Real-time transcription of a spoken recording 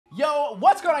Yo,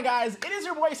 what's going on, guys? It is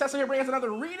your boy Seso here, bringing us another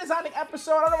redesigning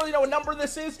episode. I don't really know what number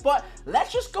this is, but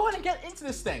let's just go ahead and get into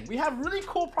this thing. We have really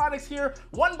cool products here,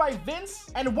 one by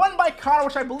Vince and one by Connor,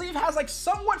 which I believe has like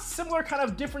somewhat similar kind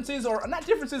of differences, or not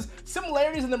differences,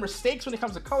 similarities in the mistakes when it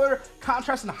comes to color,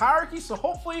 contrast, and hierarchy. So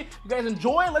hopefully you guys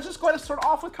enjoy. Let's just go ahead and start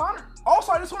off with Connor.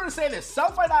 Also, I just wanted to say this,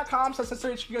 sellfy.com, so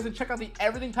you guys can check out the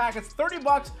everything pack. It's 30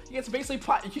 bucks. You get to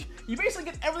basically, you basically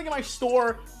get everything in my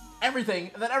store, everything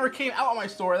that ever came out on my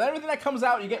store, and everything that comes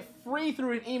out you get free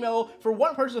through an email for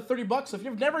one purchase of 30 bucks. So if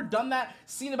you've never done that,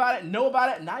 seen about it, know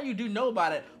about it, now you do know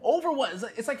about it. Overwatch,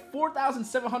 it's like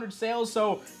 4,700 sales,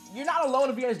 so you're not alone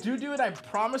if you guys do it. I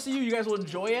promise you guys will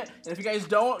enjoy it. And if you guys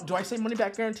don't, do I say money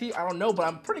back guarantee? I don't know, but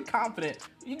I'm pretty confident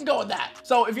you can go with that.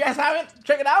 So if you guys haven't,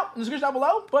 check it out in the description down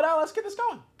below, but let's get this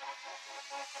going.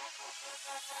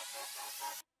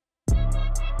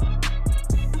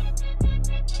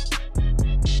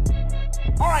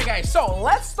 Alright guys, so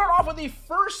let's start off with the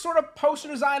first sort of poster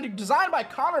design, designed by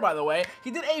Connor, by the way. He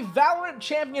did a Valorant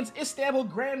Champions Istanbul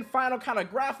Grand Final kind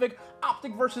of graphic,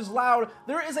 Optic versus Loud.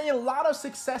 There is a lot of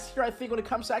success here, I think, when it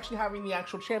comes to actually having the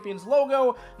actual Champions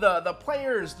logo, the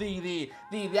players, the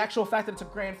actual fact that it's a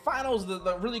Grand Finals,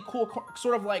 the really cool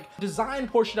sort of like design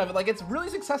portion of it. Like, it's really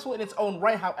successful in its own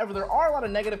right. However, there are a lot of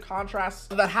negative contrasts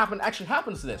that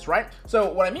happens to this, right?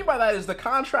 So what I mean by that is the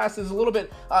contrast is a little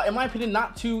bit, in my opinion,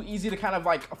 not too easy to kind of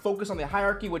like focus on the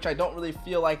hierarchy, which I don't really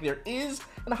feel like there is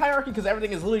in a hierarchy, because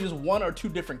everything is literally just one or two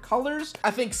different colors.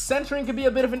 I think centering could be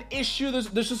a bit of an issue.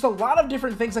 There's just a lot of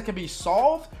different things that can be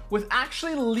solved with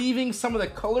actually leaving some of the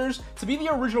colors to be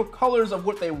the original colors of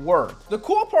what they were. The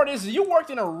cool part is you worked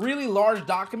in a really large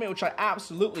document, which I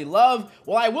absolutely love.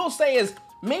 What I will say is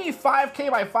maybe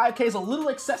 5K by 5K is a little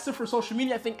excessive for social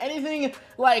media. I think anything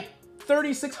like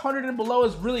 3,600 and below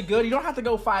is really good. You don't have to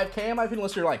go 5K in my opinion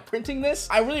unless you're like printing this.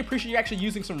 I really appreciate you actually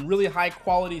using some really high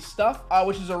quality stuff,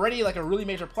 which is already like a really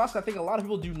major plus. I think a lot of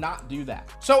people do not do that.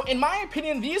 So in my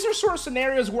opinion, these are sort of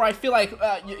scenarios where I feel like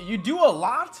you do a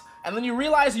lot, and then you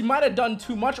realize you might have done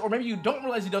too much, or maybe you don't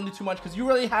realize you done too much because you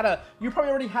probably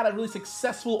already had a really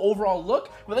successful overall look,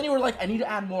 but then you were like, I need to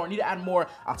add more, I need to add more.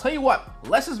 I'll tell you what,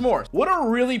 less is more. What a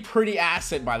really pretty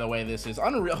asset, by the way. This is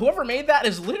unreal. Whoever made that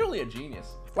is literally a genius.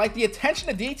 Like, the attention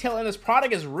to detail in this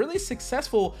product is really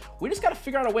successful. We just got to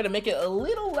figure out a way to make it a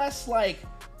little less like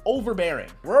overbearing.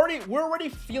 We're already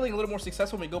feeling a little more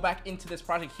successful when we go back into this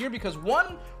project here, because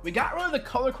one, we got rid of the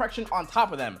color correction on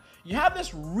top of them. You have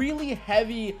this really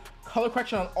heavy color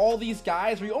correction on all these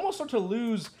guys where you almost start to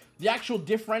lose the actual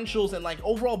differentials and like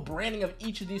overall branding of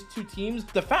each of these two teams.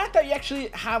 The fact that you actually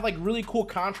have like really cool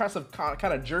contrast of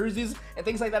kind of jerseys and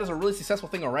things like that is a really successful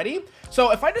thing already.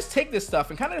 So if I just take this stuff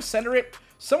and kind of center it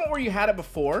somewhat where you had it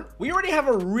before, we already have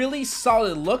a really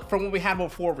solid look from what we had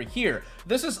before over here.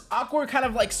 This is awkward, kind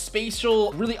of like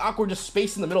spatial, really awkward, just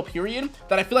space in the middle period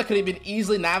that I feel like could have been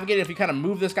easily navigated if you kind of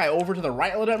move this guy over to the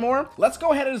right a little bit more. Let's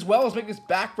go ahead as well as make this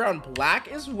background black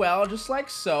as well, just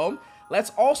like so.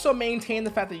 Let's also maintain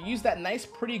the fact that you use that nice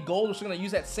pretty gold. We're still going to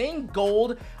use that same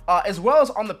gold as well as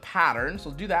on the pattern. So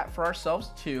we'll do that for ourselves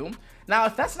too. Now,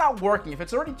 if that's not working, if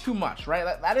it's already too much, right?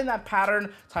 That in that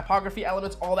pattern, typography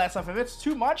elements, all that stuff, if it's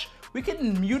too much, we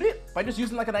can mute it by just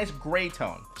using like a nice gray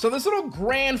tone. So this little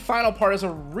grand final part is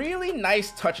a really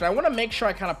nice touch, and I want to make sure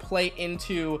I kind of play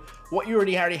into what you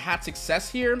already had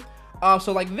success here.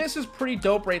 So like this is pretty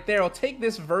dope right there. I'll take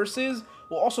this versus.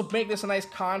 We'll also make this a nice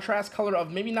contrast color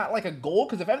of maybe not like a gold,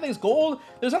 because if everything's gold,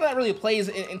 there's nothing that really plays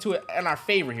into it in our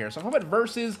favor here. So if I put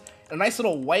versus a nice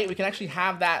little white, we can actually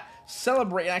have that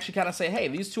celebrate and actually kind of say, hey,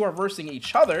 these two are versing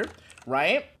each other,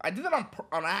 right? I did that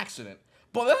on accident,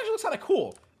 but that actually looks kind of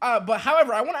cool. But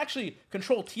however, I want to actually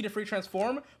control T to free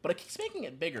transform, but it keeps making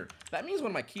it bigger. That means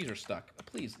one of my keys are stuck.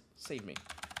 Please save me.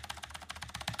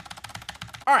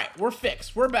 All right, we're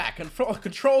fixed. We're back.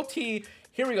 Control T.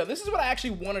 Here we go. This is what I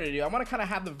actually wanted to do. I want to kind of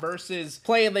have the verses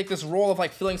play like this role of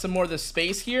like filling some more of this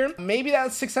space here. Maybe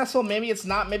that's successful. Maybe it's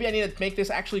not. Maybe I need to make this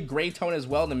actually gray tone as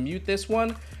well to mute this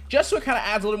one, just so it kind of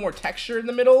adds a little more texture in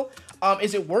the middle.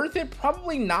 Is it worth it?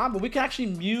 Probably not, but we can actually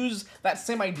use that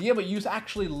same idea, but use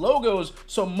actually logos,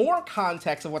 so more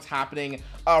context of what's happening,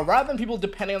 rather than people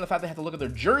depending on the fact they have to look at their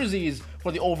jerseys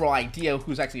for the overall idea of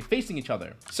who's actually facing each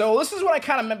other. So this is what I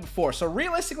kind of meant before. So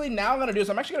realistically, now what I'm gonna do is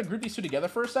I'm actually gonna group these two together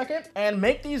for a second and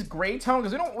make these gray tone,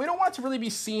 because we don't want it to really be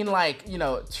seen like, you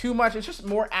know, too much. It's just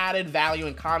more added value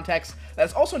and context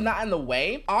that's also not in the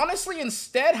way. Honestly,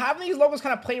 instead, having these logos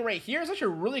kind of play right here is actually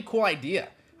a really cool idea.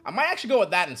 I might actually go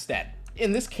with that instead.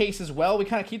 In this case as well, we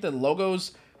kind of keep the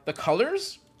logos, the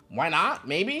colors. Why not?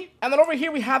 Maybe. And then over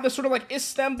here we have this sort of like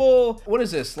Istanbul, what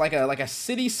is this? Like a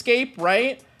cityscape,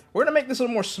 right? we're gonna make this a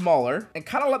little more smaller and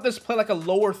kind of let this play like a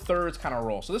lower thirds kind of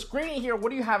role. So this gradient here, what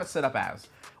do you have it set up as?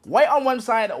 White on one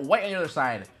side, white on the other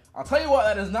side. I'll tell you what,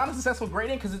 that is not a successful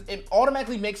gradient because it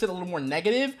automatically makes it a little more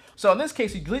negative. So in this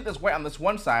case, you delete this white on this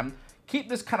one side, keep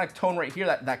this kind of tone right here,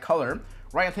 that color,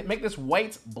 right? And make this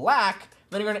white black.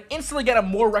 Then you're gonna instantly get a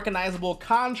more recognizable,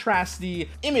 contrasty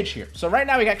image here. So right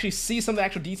now we can actually see some of the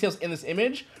actual details in this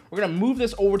image. We're gonna move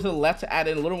this over to the left to add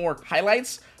in a little more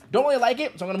highlights. Don't really like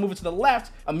it, so I'm gonna move it to the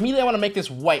left. Immediately I wanna make this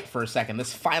white for a second,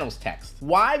 this finals text.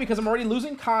 Why? Because I'm already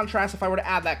losing contrast if I were to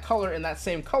add that color in that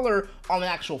same color on the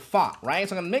actual font, right?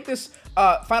 So I'm gonna make this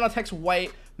final text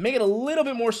white, make it a little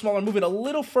bit more smaller, move it a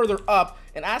little further up,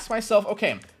 and ask myself,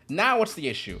 okay, now what's the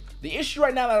issue? The issue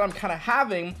right now that I'm kind of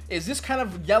having is this kind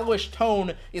of yellowish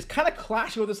tone is kind of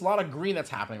clashing with this lot of green that's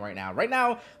happening right now. Right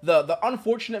now, the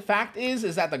unfortunate fact is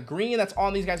that the green that's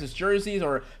on these guys' jerseys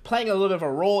or playing a little bit of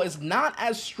a role is not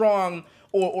as strong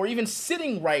or even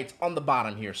sitting right on the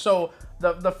bottom here. So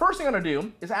the first thing I'm gonna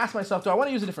do is ask myself, do I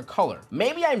wanna use a different color?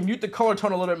 Maybe I mute the color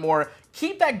tone a little bit more,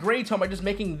 keep that gray tone by just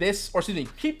making this, or excuse me,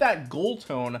 keep that gold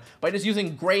tone by just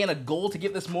using gray and a gold to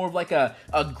give this more of like a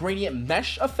gradient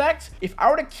mesh effect. If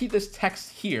I were to keep this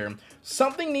text here,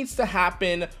 something needs to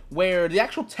happen where the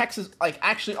actual text is like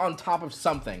actually on top of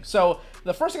something. So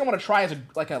the first thing I want to try is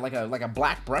like a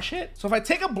black brush hit. So if I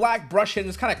take a black brush hit and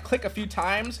just kind of click a few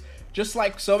times, just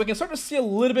like so, we can start to see a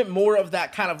little bit more of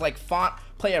that kind of like font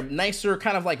play a nicer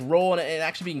kind of like role and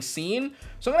actually being seen.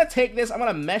 So I'm gonna take this, I'm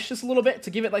gonna mesh this a little bit to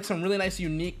give it like some really nice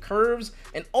unique curves,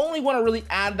 and only want to really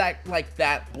add that like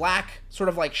that black sort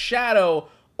of like shadow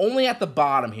only at the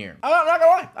bottom here. I'm not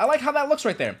gonna lie, I like how that looks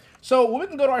right there. So we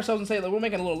can go to ourselves and say that we're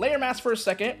making a little layer mask for a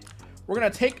second. We're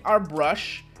gonna take our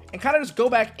brush and kind of just go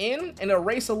back in and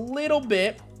erase a little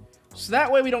bit, so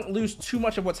that way we don't lose too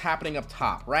much of what's happening up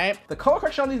top, right? The color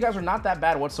correction on these guys are not that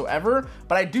bad whatsoever,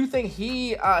 but I do think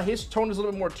his tone is a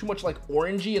little bit more too much like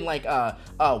orangey and like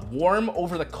warm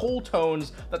over the cold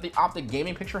tones that the Optic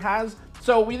Gaming picture has.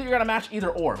 So we either gotta match either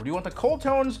or. Do you want the cold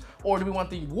tones or do we want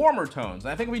the warmer tones?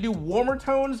 And I think if we do warmer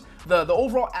tones, the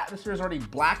overall atmosphere is already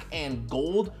black and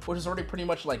gold, which is already pretty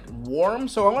much like warm.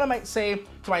 So I might say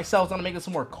to myself, I'm gonna make this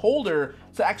more colder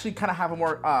to actually kind of have a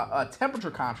more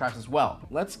temperature contrast as well.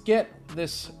 Let's get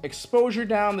this exposure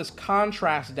down, this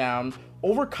contrast down.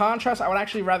 Over contrast, I would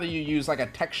actually rather you use like a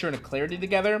texture and a clarity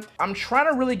together. I'm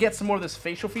trying to really get some more of this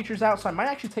facial features out, so I might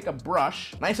actually take a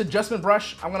brush, nice adjustment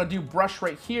brush. I'm gonna do brush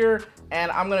right here,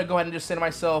 and I'm gonna go ahead and just say to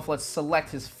myself, let's select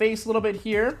his face a little bit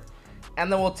here,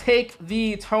 and then we'll take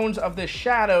the tones of the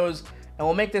shadows, and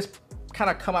we'll make this kind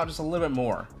of come out just a little bit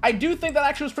more. I do think that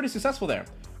actually was pretty successful there.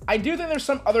 I do think there's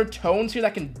some other tones here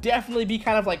that can definitely be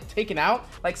kind of like taken out,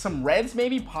 like some reds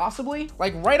maybe, possibly.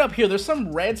 Like right up here, there's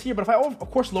some reds here, but if I of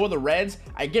course lower the reds,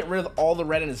 I get rid of all the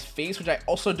red in his face, which I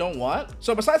also don't want.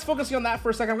 So besides focusing on that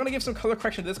for a second, I'm gonna give some color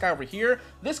correction to this guy over here.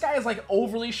 This guy is like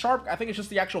overly sharp. I think it's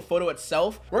just the actual photo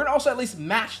itself. We're gonna also at least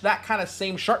match that kind of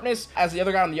same sharpness as the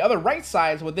other guy on the other right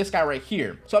side with this guy right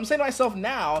here. So I'm saying to myself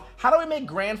now, how do we make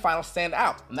Grand Final stand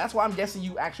out? And that's why I'm guessing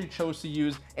you actually chose to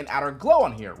use an outer glow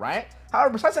on here, right?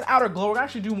 However, besides an outer glow, we're gonna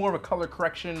actually do more of a color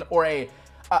correction or a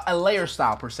layer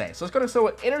style per se. So let's go to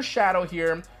so inner shadow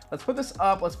here. Let's put this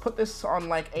up. Let's put this on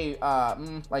like a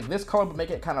like this color, but make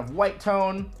it kind of white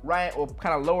tone, right? We'll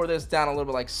kind of lower this down a little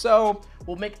bit like so.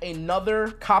 We'll make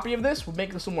another copy of this. We'll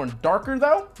make this a little more darker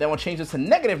though. Then we'll change this to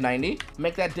 -90.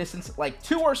 Make that distance like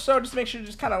 2 or so, just to make sure it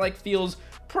just kind of like feels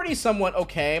pretty somewhat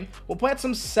okay. We'll put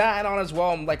some satin on as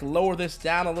well and like lower this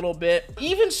down a little bit.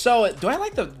 Even so, do I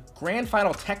like the Grand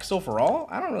Final text overall?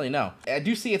 I don't really know. I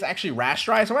do see it's actually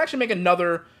rasterized, so I'll actually make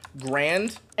another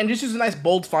grand and just use a nice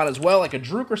bold font as well, like a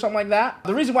Druk or something like that.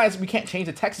 The reason why is we can't change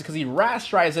the text is because he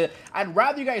rasterized it. I'd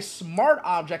rather you guys smart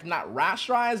object, not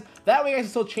rasterize. That way you guys can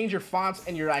still change your fonts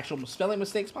and your actual spelling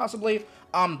mistakes possibly,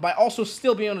 by also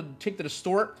still being able to take the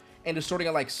distort and distorting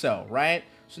it like so, right?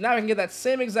 So now we can get that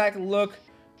same exact look,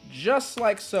 just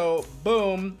like so.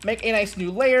 Boom. Make a nice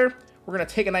new layer. We're gonna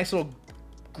take a nice little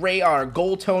gray or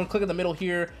gold tone, click in the middle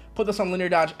here, put this on linear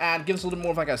dodge add, give us a little bit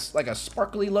more of like a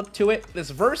sparkly look to it. This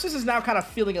versus is now kind of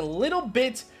feeling a little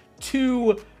bit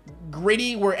too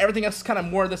gritty, where everything else is kind of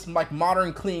more of this like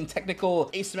modern, clean, technical,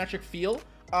 asymmetric feel.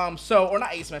 Or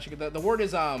not asymmetric, the word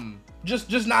is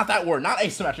just not that word, not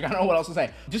asymmetric. I don't know what else to say.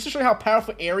 Just to show you how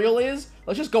powerful Arial is,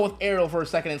 let's just go with Arial for a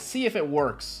second and see if it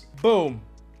works. Boom.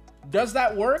 Does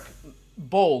that work?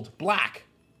 Bold, black.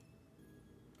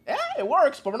 Yeah, it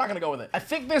works, but we're not gonna go with it. I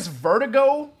think this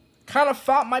vertigo kind of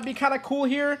font might be kind of cool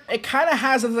here. It kind of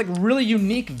has this like really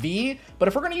unique V, but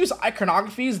if we're going to use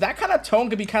iconographies, that kind of tone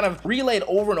could be kind of relayed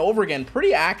over and over again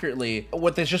pretty accurately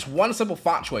with this just one simple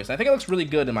font choice. I think it looks really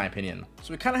good in my opinion.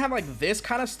 So we kind of have like this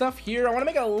kind of stuff here. I want to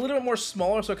make it a little bit more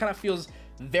smaller so it kind of feels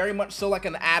very much so like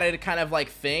an added kind of like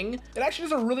thing. It actually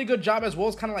does a really good job as well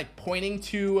as kind of like pointing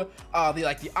to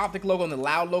the optic logo and the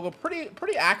loud logo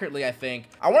pretty accurately. I think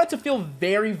I want it to feel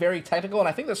very technical, and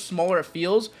I think the smaller it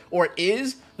feels or it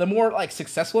is, the more like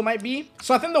successful it might be.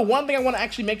 So I think the one thing I want to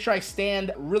actually make sure I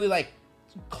stand really like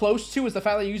close to is the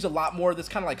fact that I use a lot more of this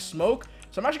kind of like smoke.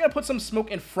 So I'm actually gonna put some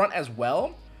smoke in front as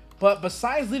well. But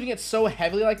besides leaving it so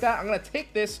heavily like that, I'm gonna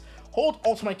take this, hold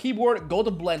Alt on my keyboard, go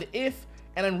to blend if,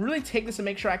 and then really take this and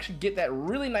make sure I actually get that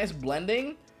really nice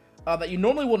blending that you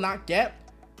normally will not get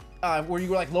where you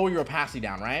like lower your opacity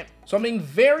down, right? So I'm being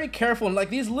very careful, and like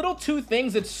these little two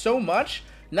things, it's so much.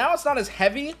 Now it's not as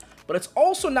heavy, but it's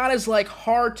also not as like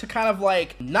hard to kind of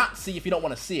like not see if you don't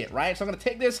want to see it, right? So I'm gonna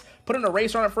take this, put an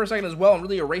eraser on it for a second as well, and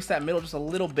really erase that middle just a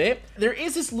little bit. There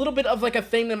is this little bit of like a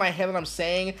thing in my head that I'm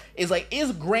saying is like,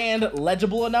 is grand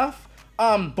legible enough?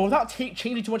 But without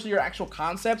changing too much of your actual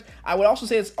concept, I would also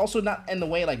say it's also not in the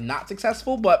way like not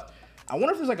successful, but I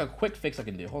wonder if there's like a quick fix I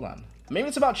can do. Hold on. Maybe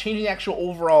it's about changing the actual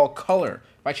overall color.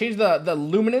 If I change the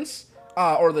luminance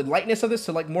or the lightness of this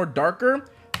to like more darker,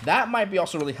 that might be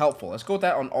also really helpful. Let's go with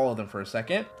that on all of them for a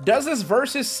second. Does this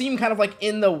versus seem kind of like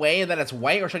in the way that it's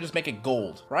white, or should I just make it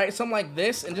gold, right? Something like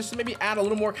this, and just to maybe add a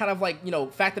little more kind of like, you know,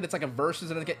 fact that it's like a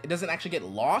versus and it doesn't actually get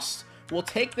lost. We'll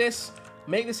take this,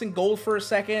 make this in gold for a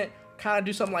second, kind of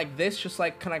do something like this, just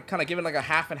like kind of give it like a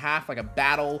half and half, like a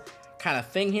battle kind of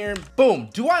thing here. Boom.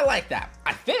 Do I like that?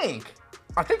 I think,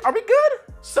 are we good?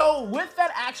 So with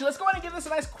that action, let's go ahead and give this a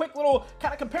nice quick little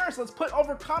kind of comparison. Let's put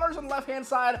over Connor's on the left-hand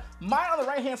side, mine on the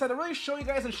right-hand side, to really show you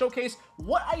guys and showcase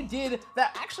what I did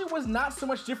that actually was not so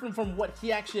much different from what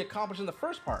he actually accomplished in the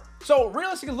first part. So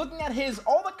realistically, looking at his,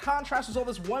 all the contrast was all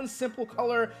this one simple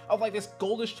color of like this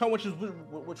goldish tone, which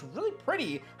was really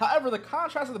pretty. However, the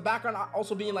contrast of the background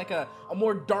also being like a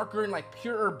more darker and like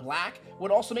purer black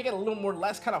would also make it a little more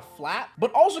less kind of flat,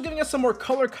 but also giving us some more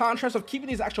color contrast of keeping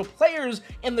these actual players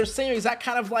in their same exact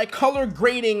kind of like color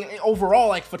grading overall,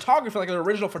 like photography, like the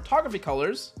original photography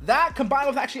colors. That combined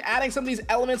with actually adding some of these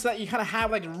elements that you kind of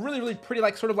have like really pretty,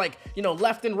 like sort of like, you know,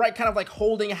 left and right kind of like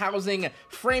holding, housing,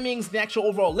 framings, the actual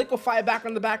overall liquefy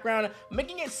background in the background,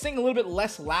 making it sing a little bit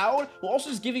less loud will also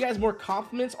just give you guys more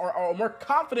confidence or more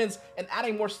confidence in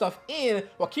adding more stuff in,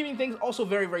 while keeping things also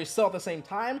very still at the same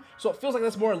time. So it feels like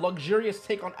this more luxurious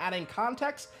take on adding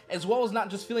context, as well as not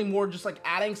just feeling more just like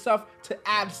adding stuff to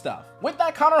add stuff. With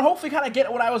that, Connor, hopefully kind of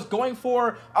get what I was going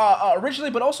for originally,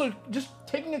 but also just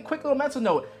taking a quick little mental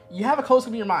note. You have a color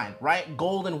scheme in your mind, right?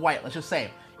 Gold and white, let's just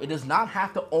say. It does not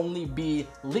have to only be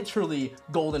literally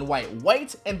gold and white.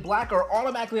 White and black are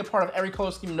automatically a part of every color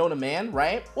scheme known to man,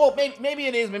 right? Well, maybe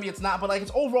it is, maybe it's not, but like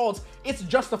it's overall, it's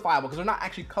justifiable because they're not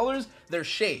actually colors, they're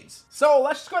shades. So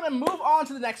let's just go ahead and move on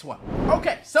to the next one.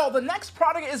 Okay, so the next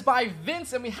product is by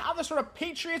Vince, and we have this sort of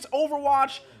Patriots,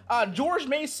 Overwatch, George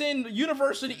Mason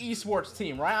University Esports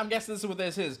team, right? I'm guessing this is what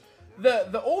this is.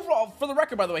 The overall, for the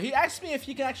record, by the way, he asked me if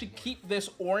he can actually keep this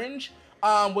orange,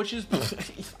 which is,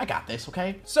 I got this,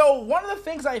 okay? So one of the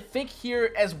things I think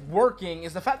here as working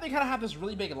is the fact that you kind of have this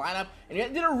really big lineup, and you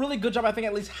did a really good job, I think,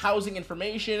 at least housing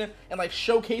information and like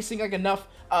showcasing like enough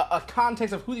a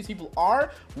context of who these people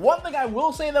are. One thing I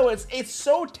will say though, it's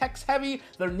so text heavy,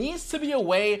 there needs to be a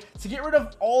way to get rid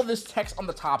of all this text on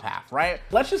the top half, right?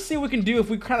 Let's just see what we can do if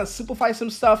we kind of simplify some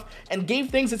stuff and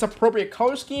gave things its appropriate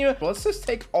color scheme. But let's just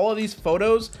take all of these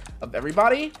photos of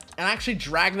everybody and actually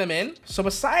drag them in. So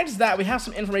besides that, we have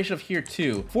some information of here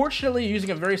too. Fortunately, using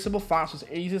a very simple font, so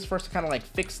it's easiest for us to kind of like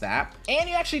fix that. And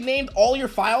you actually named all your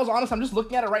files. Honestly, I'm just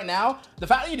looking at it right now. The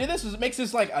fact that you did this makes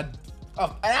this like an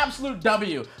absolute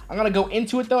W. I'm gonna go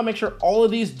into it though and make sure all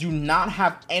of these do not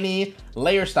have any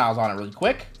layer styles on it really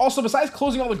quick. Also, besides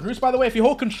closing all the groups, by the way, if you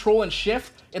hold Control and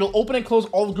Shift, it'll open and close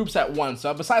all the groups at once.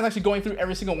 So besides actually going through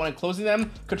every single one and closing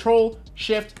them, Control,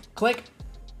 Shift, click,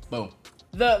 boom.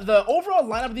 The overall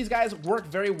lineup of these guys work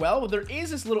very well, but there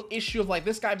is this little issue of like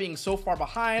this guy being so far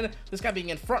behind, this guy being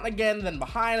in front again, then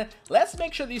behind. Let's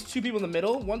make sure these two people in the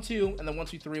middle, 1, 2, and then 1,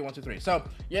 2, 3, 1, 2, 3. So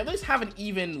you at least have an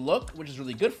even look, which is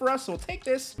really good for us. So we'll take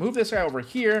this, move this guy over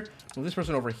here, move this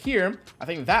person over here. I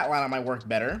think that lineup might work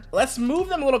better. Let's move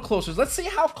them a little closer. Let's see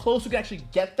how close we can actually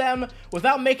get them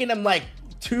without making them like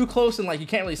too close and like you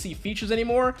can't really see features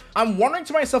anymore. I'm wondering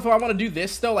to myself if I want to do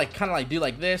this though, like kind of like do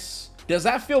like this. Does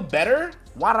that feel better?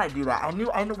 Why did I do that? I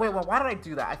knew, wait, why did I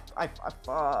do that?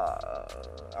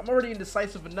 I'm already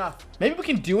indecisive enough. Maybe we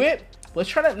can do it Let's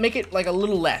try to make it like a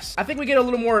little less. I think we get a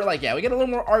little more like, yeah, we get a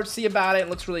little more artsy about it. It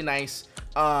looks really nice.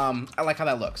 I like how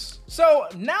that looks. So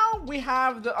now we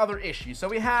have the other issue. So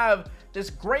we have this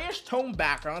grayish tone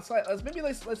background.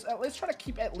 Let's try to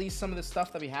keep at least some of the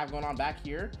stuff that we have going on back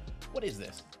here. What is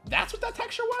this? That's what that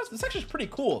texture was? This texture is pretty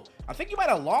cool. I think you might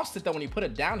have lost it though when you put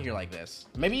it down here like this.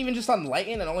 Maybe even just on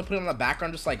lighten and only put it on the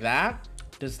background just like that.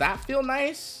 Does that feel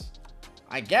nice?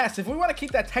 I guess if we want to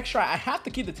keep that texture, I have to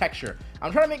keep the texture.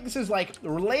 I'm trying to make this as like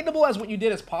relatable as what you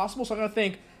did as possible. So I'm gonna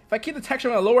think if I keep the texture,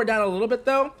 I'm gonna lower it down a little bit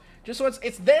though, just so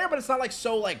it's there, but it's not like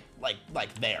so like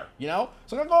there, you know?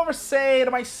 So I'm gonna go over, say to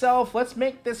myself, let's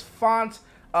make this font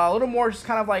a little more just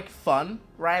kind of like fun,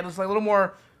 right? It's like a little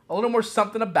more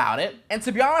something about it. And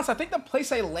to be honest, I think the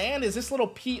place I land is this little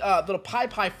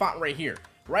Pi font right here,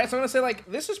 right? So I'm gonna say like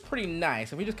this is pretty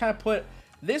nice. If we just kind of put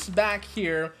this back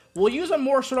here, we'll use a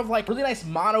more sort of like really nice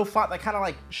mono font that kind of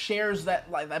like shares that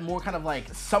more kind of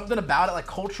like something about it, like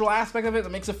cultural aspect of it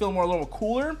that makes it feel more a little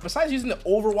cooler. Besides using the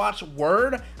Overwatch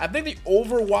word, I think the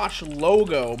Overwatch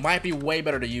logo might be way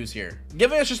better to use here,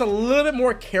 giving us just a little bit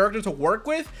more character to work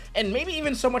with and maybe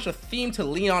even so much a theme to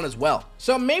lean on as well.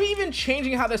 So maybe even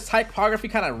changing how this typography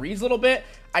kind of reads a little bit.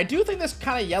 I do think this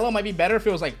kind of yellow might be better if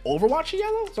it was like Overwatch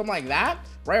yellow, something like that,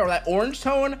 right? Or that orange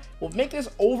tone. We'll make this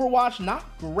Overwatch,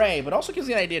 not gray, but also gives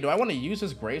you an idea. Do I want to use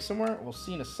this gray somewhere? We'll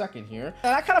see in a second here.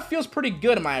 And that kind of feels pretty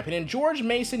good in my opinion. George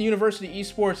Mason University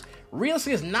Esports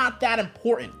realistically is not that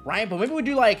important, right? But maybe we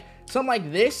do like something like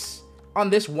this on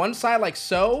this one side, like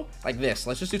so, like this.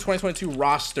 Let's just do 2022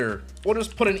 roster. We'll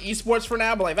just put in esports for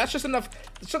now, but like that's just enough,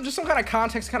 just some kind of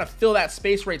context to kind of fill that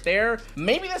space right there.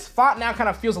 Maybe this font now kind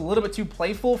of feels a little bit too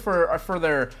playful for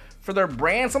their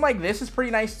brand. Something like this is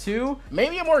pretty nice too.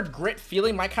 Maybe a more grit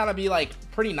feeling might kind of be like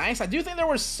pretty nice. I do think there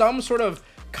was some sort of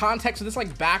context to this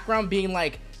like background being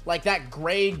like that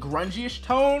gray grungy-ish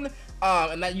tone.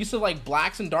 And that use of like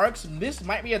blacks and darks, this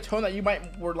might be a tone that you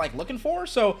were like looking for.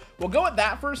 So we'll go with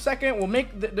that for a second. We'll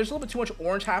make, there's a little bit too much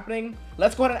orange happening.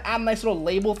 Let's go ahead and add a nice little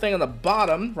label thing on the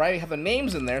bottom, right? We have the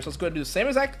names in there. So let's go ahead and do the same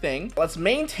exact thing. Let's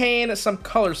maintain some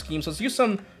color scheme. So let's use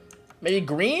some, maybe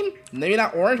green, maybe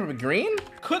not orange, but green.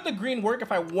 Could the green work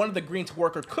if I wanted the green to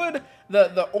work, or could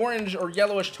the orange or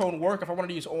yellowish tone work if I wanted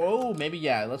to use, oh, maybe,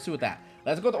 yeah, let's do with that.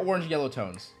 Let's go with the orange yellow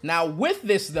tones. Now with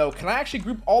this though, can I actually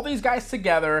group all these guys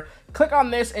together, click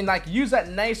on this and like use that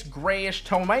nice grayish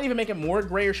tone? We might even make it more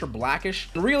grayish or blackish.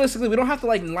 Realistically, we don't have to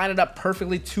like line it up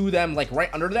perfectly to them, like right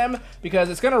under them,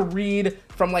 because it's gonna read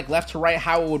from like left to right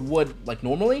how it would like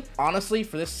normally. Honestly,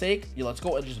 for this sake, let's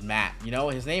go with just Matt. You know,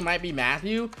 his name might be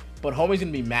Matthew, but homie's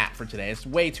gonna be Matt for today. It's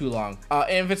way too long.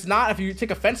 And if it's not, if you take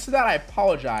offense to that, I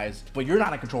apologize, but you're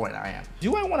not in control right now, I am.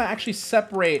 Do I wanna actually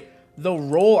separate the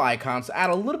role icons to add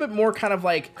a little bit more kind of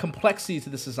like complexity to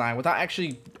this design without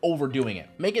actually overdoing it?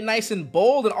 Make it nice and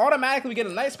bold, and automatically we get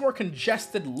a nice more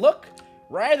congested look,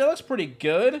 right? That looks pretty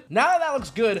good. Now that that looks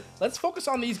good, let's focus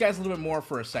on these guys a little bit more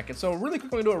for a second. So really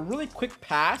quick, we're gonna do a really quick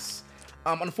pass.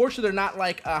 Unfortunately, they're not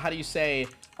like, how do you say,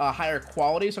 higher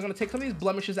quality. So I'm gonna take some of these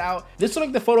blemishes out. This will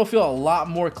make the photo feel a lot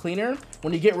more cleaner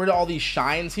when you get rid of all these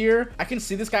shines here. I can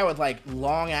see this guy with like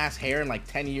long ass hair and like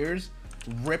 10 years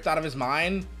ripped out of his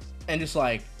mind. And just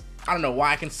like, I don't know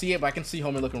why I can see it, but I can see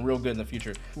homie looking real good in the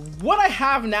future. What I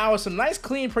have now is some nice,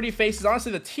 clean, pretty faces.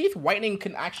 Honestly, the teeth whitening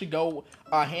can actually go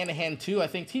hand in hand too. I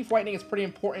think teeth whitening is pretty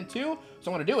important too. So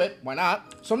I'm gonna do it, why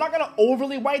not? So I'm not gonna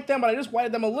overly white them, but I just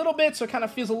whited them a little bit so it kind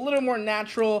of feels a little more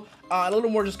natural, a little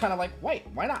more just kind of like white,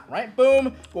 why not, right?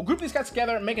 Boom. We'll group these guys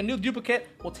together and make a new duplicate.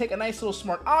 We'll take a nice little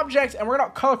smart object and we're gonna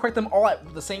color correct them all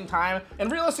at the same time.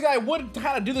 And realistically, I would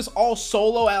kind of do this all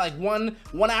solo at like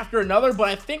one after another, but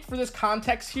I think for this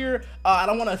context here, I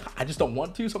just don't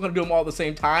want to, so I'm gonna do them all at the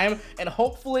same time. And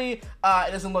hopefully it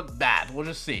doesn't look bad, we'll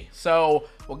just see. So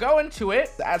we'll go into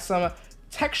it to add some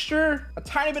texture, a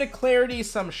tiny bit of clarity,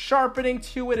 some sharpening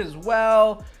to it as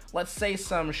well. Let's say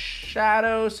some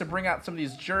shadows to bring out some of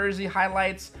these jersey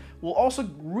highlights. We'll also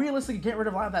realistically get rid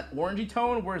of a lot of that orangey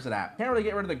tone. Where is it at? Can't really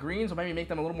get rid of the greens, so maybe make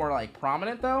them a little more like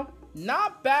prominent though.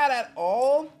 Not bad at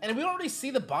all. And we don't really see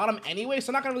the bottom anyway, so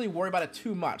I'm not gonna really worry about it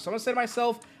too much. So I'm gonna say to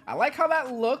myself, I like how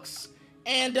that looks.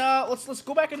 And let's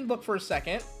go back and look for a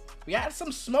second. We add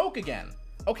some smoke again.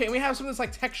 Okay, we have some of this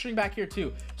like texturing back here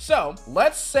too. So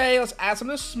let's add some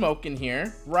of this smoke in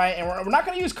here, right? And we're not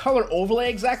gonna use color overlay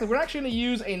exactly. We're actually gonna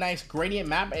use a nice gradient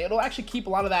map. It'll actually keep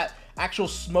a lot of that actual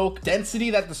smoke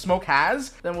density that the smoke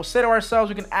has. Then we'll say to ourselves,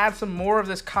 we can add some more of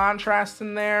this contrast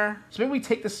in there. So maybe we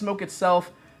take the smoke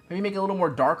itself, maybe make it a little more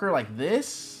darker like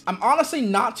this. I'm honestly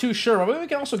not too sure, but maybe we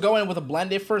can also go in with a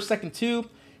blend if for a second too.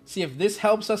 See if this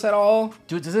helps us at all.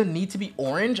 Dude, does it need to be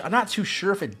orange? I'm not too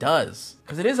sure if it does,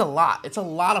 because it is a lot. It's a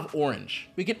lot of orange.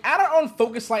 We can add our own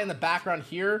focus light in the background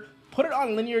here, put it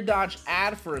on linear dodge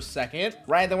add for a second,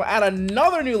 right? Then we'll add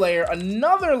another new layer,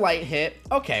 another light hit.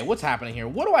 Okay, what's happening here?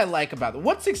 What do I like about it?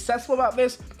 What's successful about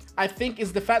this, I think,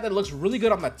 is the fact that it looks really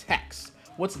good on the text.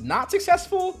 What's not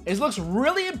successful is it looks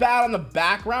really bad on the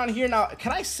background here. Now,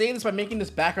 can I say this by making this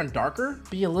background darker?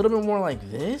 Be a little bit more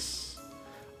like this?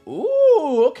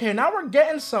 Ooh, okay, now we're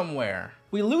getting somewhere.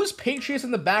 We lose Patriots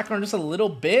in the background just a little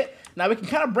bit. Now we can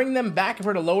kind of bring them back if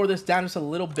we're to lower this down just a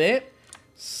little bit.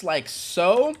 It's like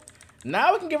so.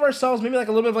 Now we can give ourselves maybe like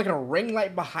a little bit of like a ring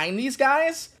light behind these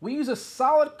guys. We use a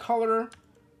solid color.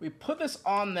 We put this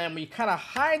on them. We kind of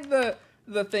hide the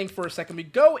thing for a second. We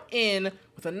go in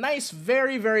with a nice,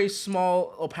 very, very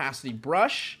small opacity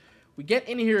brush. We get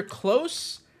in here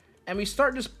close and we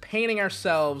start just painting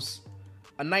ourselves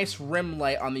a nice rim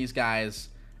light on these guys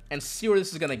and see where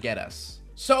this is gonna get us.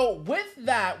 So with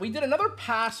that, we did another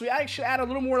pass. We actually add a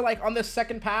little more like on this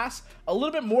second pass, a little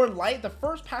bit more light. The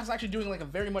first pass is actually doing like a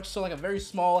very much so like a very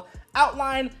small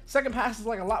outline. Second pass is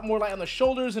like a lot more light on the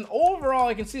shoulders. And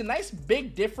overall, you can see a nice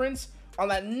big difference on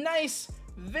that nice,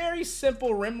 very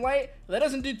simple rim light. That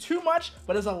doesn't do too much,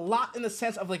 but is a lot in the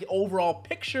sense of like overall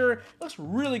picture. It looks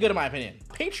really good in my opinion.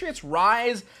 Patriots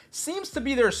Rise seems to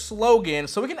be their slogan,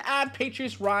 so we can add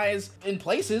Patriots Rise in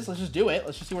places. Let's just do it.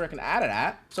 Let's just see where I can add it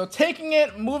at. So taking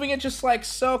it, moving it just like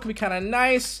so can be kind of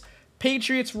nice.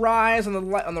 Patriots Rise on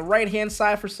the right hand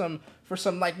side for some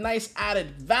like nice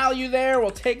added value there.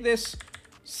 We'll take this,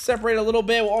 separate a little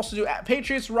bit. We'll also do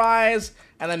Patriots Rise,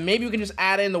 and then maybe we can just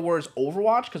add in the words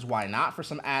Overwatch, because why not, for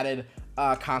some added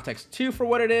context too for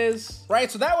what it is, right?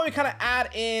 So that way we kind of add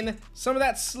in some of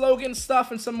that slogan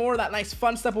stuff and some more of that nice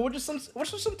fun stuff, but with just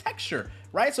some texture,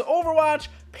 right? So Overwatch,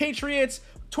 Patriots,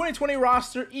 2020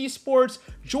 roster, Esports,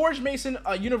 George Mason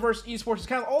Universe Esports. It's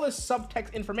kind of all this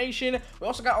subtext information. We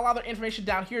also got a lot of information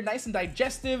down here, nice and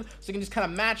digestive, so you can just kind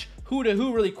of match who to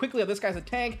who really quickly. This guy's a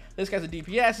tank, this guy's a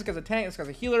DPS, this guy's a tank, this guy's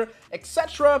a healer,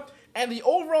 etc. And the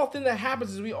overall thing that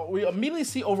happens is we immediately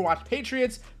see Overwatch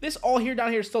Patriots. This all here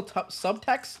down here is still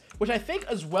subtext, which I think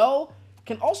as well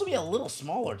can also be a little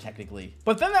smaller technically.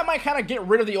 But then that might kind of get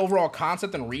rid of the overall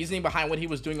concept and reasoning behind what he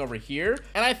was doing over here.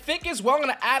 And I think as well, I'm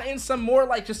gonna add in some more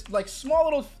like just like small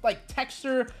little like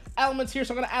texture elements here.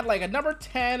 So I'm gonna add like a number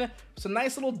 10, some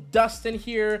nice little dust in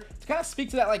here to kind of speak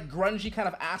to that like grungy kind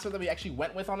of aspect that we actually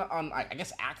went with on I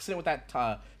guess accident with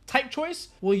that type choice.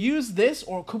 We'll use this,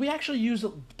 or could we actually use a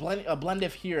blend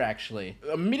if here actually?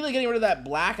 Immediately getting rid of that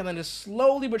black and then just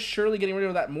slowly but surely getting rid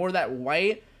of that more of that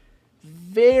white.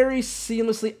 Very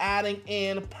seamlessly adding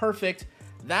in, perfect.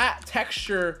 That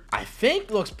texture, I think,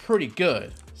 looks pretty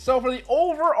good. So for the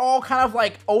overall kind of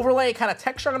like overlay kind of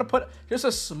texture, I'm gonna put just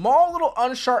a small little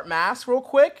unsharp mask real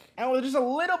quick. And with just a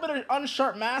little bit of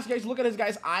unsharp mask, you guys look at his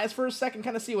guy's eyes for a second,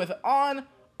 kind of see with it on,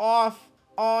 off,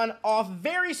 on, off,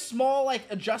 very small like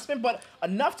adjustment, but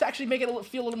enough to actually make it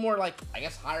feel a little more like, I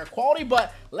guess, higher quality.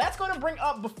 But let's go and bring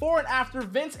up before and after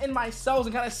Vince and myself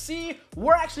and kind of see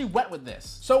where I actually went with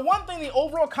this. So one thing, the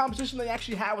overall composition they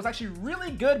actually had was actually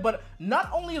really good, but not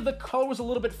only the color was a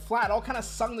little bit flat, it all kind of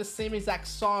sung the same exact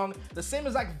song, the same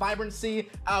exact vibrancy,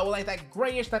 with like that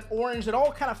grayish, that orange, it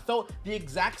all kind of felt the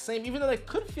exact same, even though they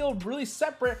could feel really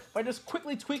separate by just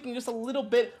quickly tweaking just a little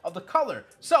bit of the color.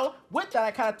 So with that,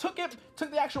 I kind of took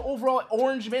the actual overall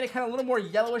orange, made it kind of a little more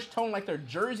yellowish tone like their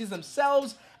jerseys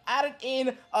themselves, added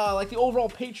in like the overall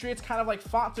Patriots kind of like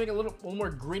font to make it a little more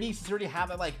gritty since you already have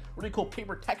that like really cool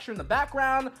paper texture in the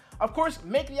background. Of course,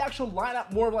 make the actual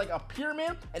lineup more of like a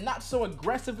pyramid and not so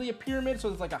aggressively a pyramid, so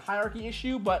it's like a hierarchy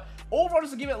issue, but overall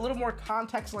just to give it a little more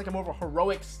context and like a more of a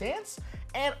heroic stance.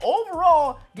 And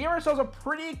overall, gave ourselves a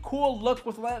pretty cool look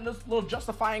with this little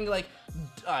justifying like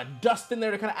dust in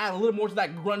there to kind of add a little more to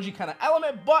that grungy kind of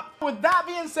element. But with that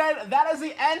being said, that is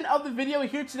the end of the video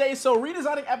here today. So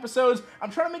redesigning episodes, I'm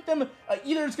trying to make them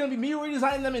either it's going to be me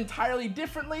redesigning them entirely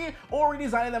differently or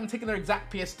redesigning them and taking their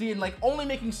exact PSD and like only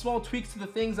making small tweaks to the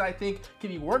things that I think can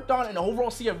be worked on and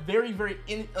overall see a very, very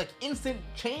instant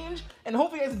change. And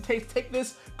hopefully you guys can take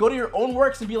this, go to your own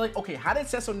works and be like, okay, how did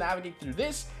Seso navigate through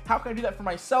this? How can I do that for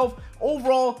myself?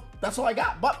 Overall, that's all I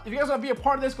got. But if you guys want to be a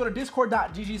part of this, go to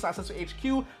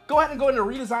discord.gg/SesoHQ. Go ahead and go into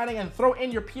redesigning and throw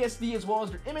in your PSD as well as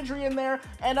your imagery in there.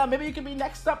 And maybe you can be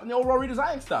next up in the overall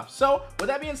redesigning stuff. So with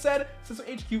that being said,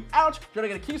 SesoHQ out. You're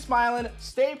gonna keep smiling,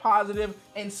 stay positive,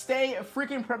 and stay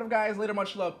freaking productive, guys. Later,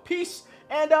 much love, peace,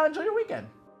 and enjoy your weekend.